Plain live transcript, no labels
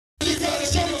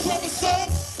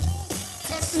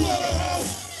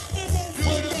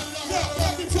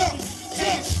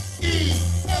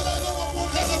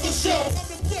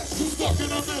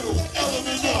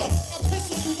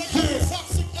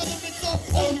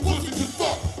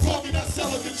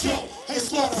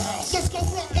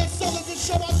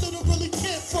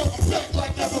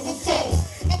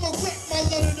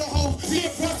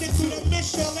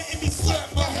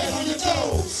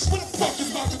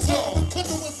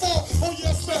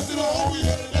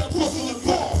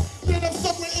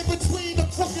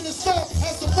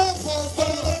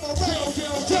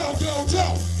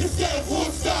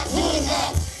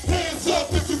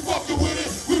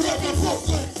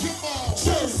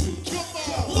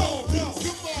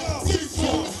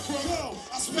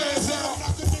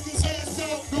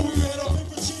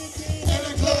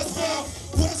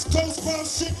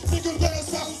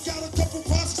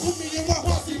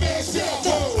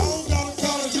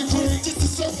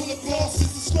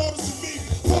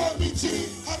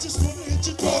just wanna hit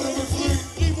your daughter and flee.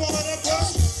 Leave all of that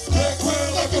brush.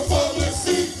 Background like a falling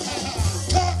seat.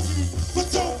 Copy, but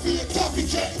don't be a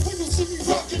copycat. When you see me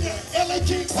rocking that LA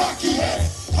Kings hockey hat,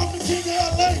 I'm the king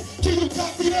of LA. Can you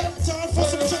copy that? Time for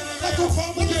some shit like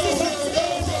Obama.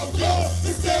 Yo,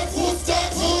 it's that Woodstock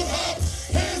hood hop.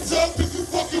 Hands up if you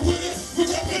fucking with it. We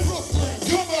rapping Brooklyn.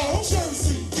 Come on,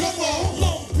 Jersey. Come on,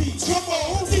 Long Beach. Come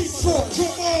on, Detroit.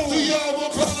 Come on. Do y'all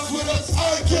want problems with us?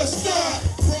 I guess not.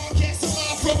 Broadcasting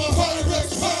live from a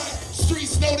Pyrex spot.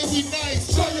 Streets know that we nice.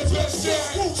 Try your best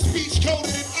shot. Speech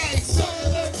coated in ice.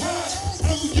 Silent hot.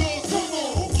 New York, come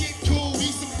on. Get cool.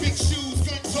 Need some big shoes.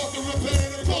 Gun talking,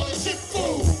 repetitive. Call it shit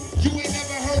fool. You ain't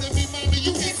never heard of me, mommy.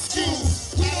 You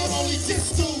excuse. I don't only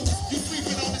diss dudes. You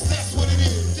sleeping on this, that's what it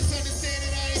is. Just understand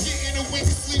that I ain't getting a wink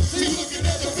of sleep. See, looking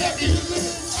at the back of your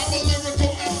lid. I'm a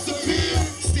lyrical ounce of beer.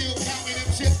 Still counting them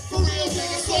chips. For real,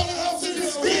 nigga. Slaughterhouse in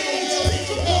this real.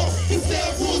 Come on. It's that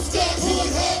Woodstock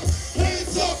hood hop.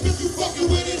 Hands up if you fucking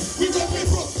with it. We reppin'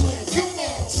 Brooklyn. Come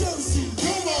on. Jersey.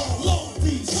 Come on. Long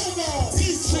Beach. Come on.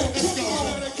 Detroit. Let's go.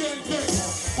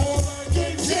 All that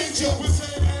game changer. With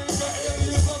same aim for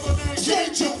aliens of a name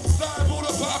changer. Live on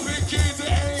the poppin' kids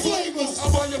and aim. Flavors.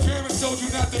 I'm on your parents told you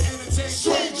not to entertain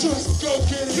strangers. Go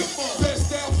get it. Best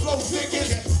down flow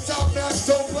niggas. Top notch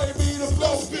don't play me the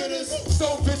flow spitters.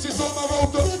 Stone bitches on my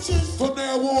road to bitches. From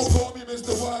now on, call me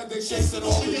Mr. Wide. They chasing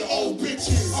all of your old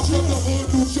bitches. I'm from the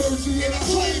hood, New Jersey, and I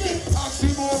claim it.